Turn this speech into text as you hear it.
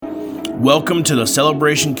Welcome to the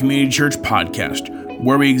Celebration Community Church podcast,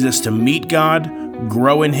 where we exist to meet God,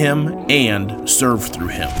 grow in Him, and serve through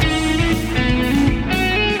Him.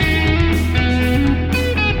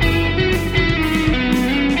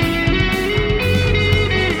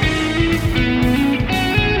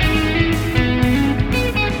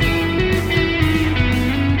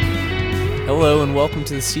 Hello and welcome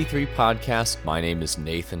to the C3 podcast. My name is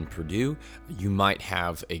Nathan Purdue. You might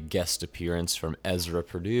have a guest appearance from Ezra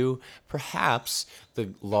Purdue. Perhaps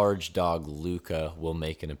the large dog Luca will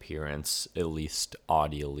make an appearance, at least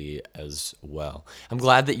audially as well. I'm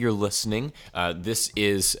glad that you're listening. This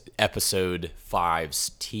is episode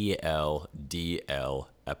 5's TLDL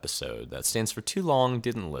episode. That stands for Too Long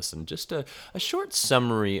Didn't Listen. Just a short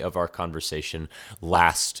summary of our conversation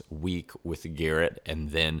last week with Garrett,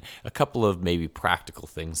 and then a couple of maybe practical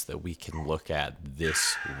things that we can look at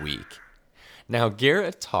this week. Now,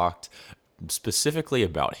 Garrett talked specifically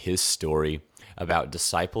about his story, about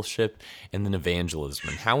discipleship and then evangelism,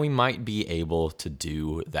 and how we might be able to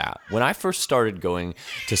do that. When I first started going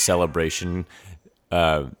to Celebration,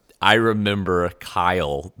 I remember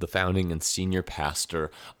Kyle, the founding and senior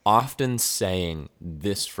pastor, often saying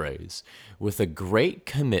this phrase: with a great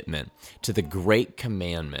commitment to the great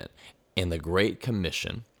commandment and the great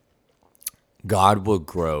commission, God will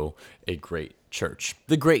grow a great church.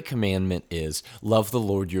 The great commandment is love the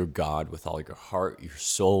Lord your God with all your heart, your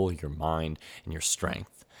soul, your mind, and your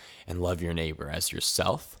strength, and love your neighbor as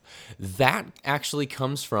yourself. That actually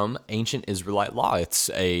comes from ancient Israelite law. It's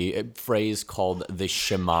a phrase called the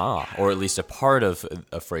Shema, or at least a part of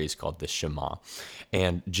a phrase called the Shema.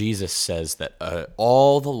 And Jesus says that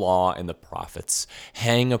all the law and the prophets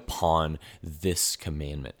hang upon this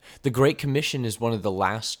commandment. The Great Commission is one of the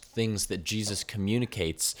last things that Jesus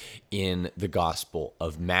communicates in the Gospel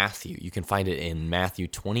of Matthew. You can find it in Matthew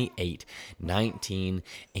 28, 19,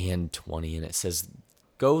 and 20, and it says,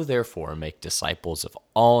 "Go therefore and make disciples of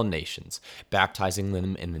all nations, baptizing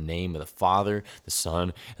them in the name of the Father, the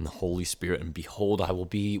Son, and the Holy Spirit. And behold, I will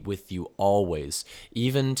be with you always,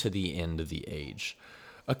 even to the end of the age."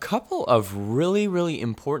 A couple of really, really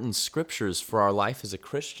important scriptures for our life as a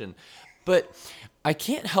Christian, but I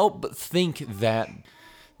can't help but think that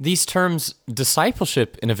these terms,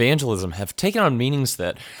 discipleship and evangelism, have taken on meanings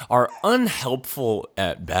that are unhelpful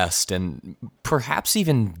at best and perhaps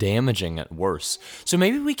even damaging at worst. So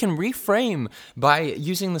maybe we can reframe by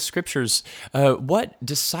using the scriptures what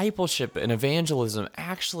discipleship and evangelism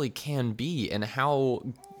actually can be and how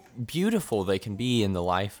beautiful they can be in the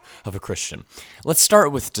life of a Christian. Let's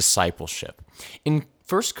start with discipleship. In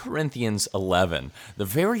 1 Corinthians 11, the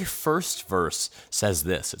very first verse says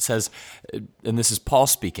this. It says, and this is Paul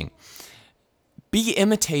speaking, "Be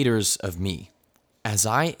imitators of me, as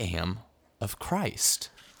I am of Christ."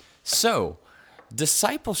 So,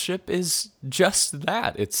 discipleship is just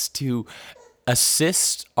that. It's to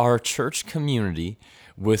assist our church community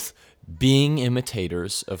with being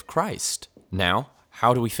imitators of Christ. Now,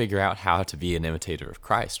 how do we figure out how to be an imitator of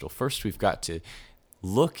Christ? Well, first we've got to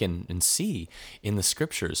look and see in the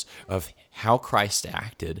scriptures of how Christ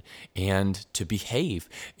acted and to behave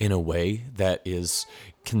in a way that is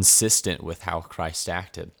consistent with how Christ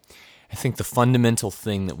acted. I think the fundamental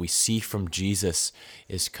thing that we see from Jesus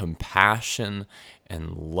is compassion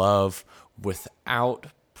and love without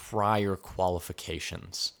prior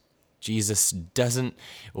qualifications. Jesus doesn't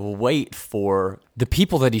wait for the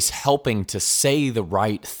people that he's helping to say the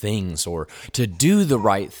right things or to do the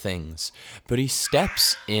right things, but he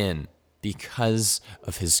steps in because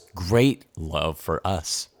of his great love for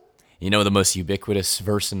us. You know, the most ubiquitous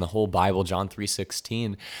verse in the whole Bible, John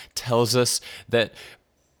 3:16, tells us that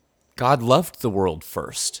God loved the world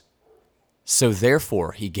first, so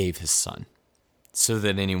therefore he gave his Son, so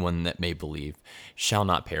that anyone that may believe shall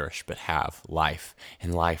not perish but have life,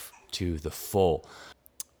 and life to the full.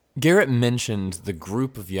 Garrett mentioned the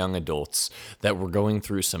group of young adults that were going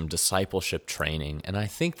through some discipleship training, and I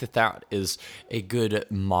think that that is a good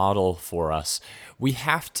model for us. We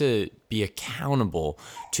have to be accountable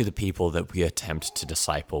to the people that we attempt to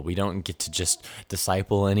disciple. We don't get to just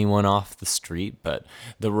disciple anyone off the street, but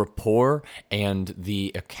the rapport and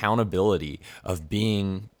the accountability of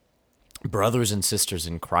being brothers and sisters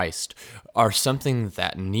in Christ are something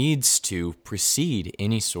that needs to precede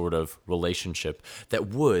any sort of relationship that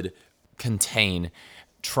would contain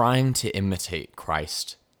trying to imitate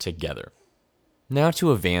Christ together. Now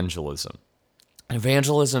to evangelism.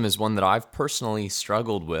 Evangelism is one that I've personally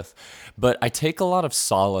struggled with, but I take a lot of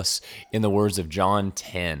solace in the words of John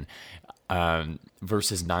 10,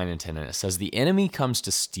 verses 9 and 10, and it says, "The enemy comes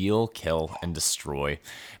to steal, kill, and destroy,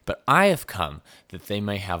 but I have come that they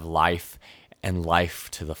may have life and life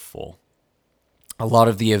to the full." A lot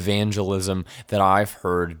of the evangelism that I've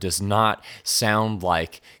heard does not sound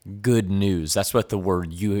like good news. That's what the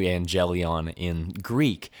word euangelion in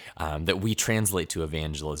Greek that we translate to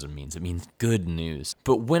evangelism means. It means good news.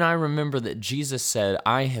 But when I remember that Jesus said,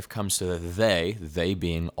 I have come so that they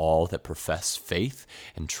being all that profess faith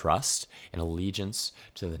and trust and allegiance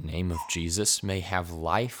to the name of Jesus, may have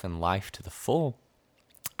life and life to the full,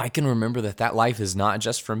 I can remember that life is not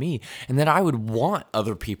just for me, and that I would want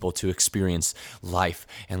other people to experience life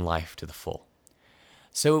and life to the full.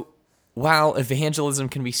 So while evangelism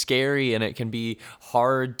can be scary and it can be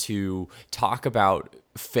hard to talk about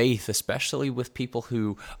faith, especially with people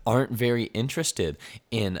who aren't very interested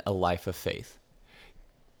in a life of faith,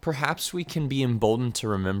 perhaps we can be emboldened to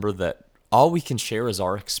remember that all we can share is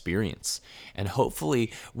our experience. And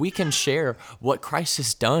hopefully we can share what Christ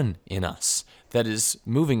has done in us that is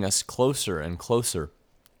moving us closer and closer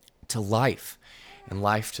to life and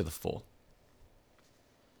life to the full.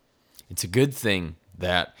 It's a good thing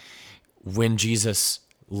that when Jesus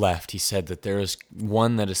left, he said that there is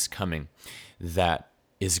one that is coming that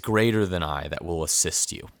is greater than I, that will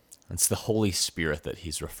assist you. It's the Holy Spirit that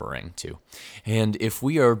he's referring to. And if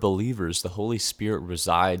we are believers, the Holy Spirit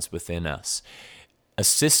resides within us,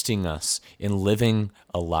 assisting us in living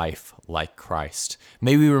a life like Christ.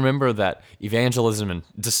 May we remember that evangelism and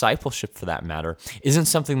discipleship, for that matter, isn't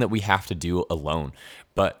something that we have to do alone,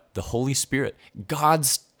 but the Holy Spirit,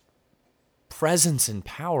 God's presence and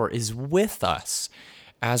power, is with us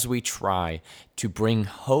as we try to bring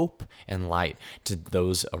hope and light to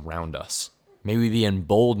those around us. May we be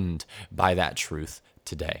emboldened by that truth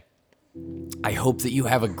today. I hope that you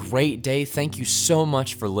have a great day. Thank you so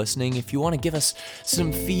much for listening. If you want to give us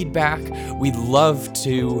some feedback, we'd love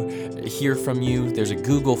to hear from you. There's a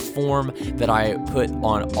Google form that I put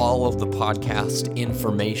on all of the podcast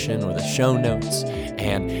information or the show notes.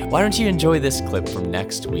 And why don't you enjoy this clip from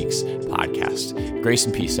next week's podcast? Grace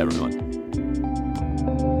and peace, everyone.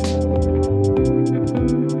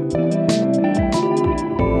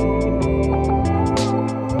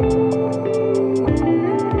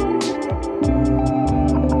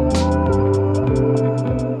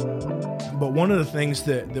 One of the things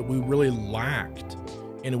that we really lacked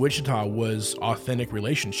in Wichita was authentic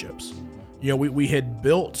relationships. You know, we had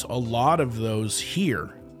built a lot of those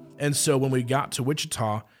here. And so when we got to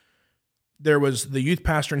Wichita, there was the youth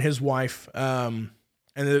pastor and his wife, and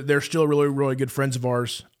they're still really, really good friends of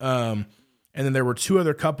ours. And then there were two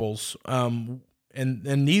other couples, and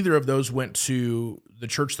neither of those went to the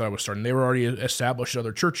church that I was starting. They were already established at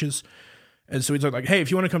other churches. And so he's like, hey,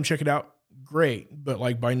 if you want to come check it out, great, but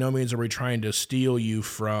like by no means are we trying to steal you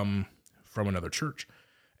from another church.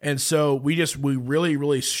 And so we really,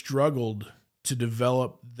 really struggled to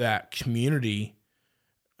develop that community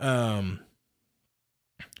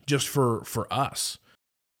just for us.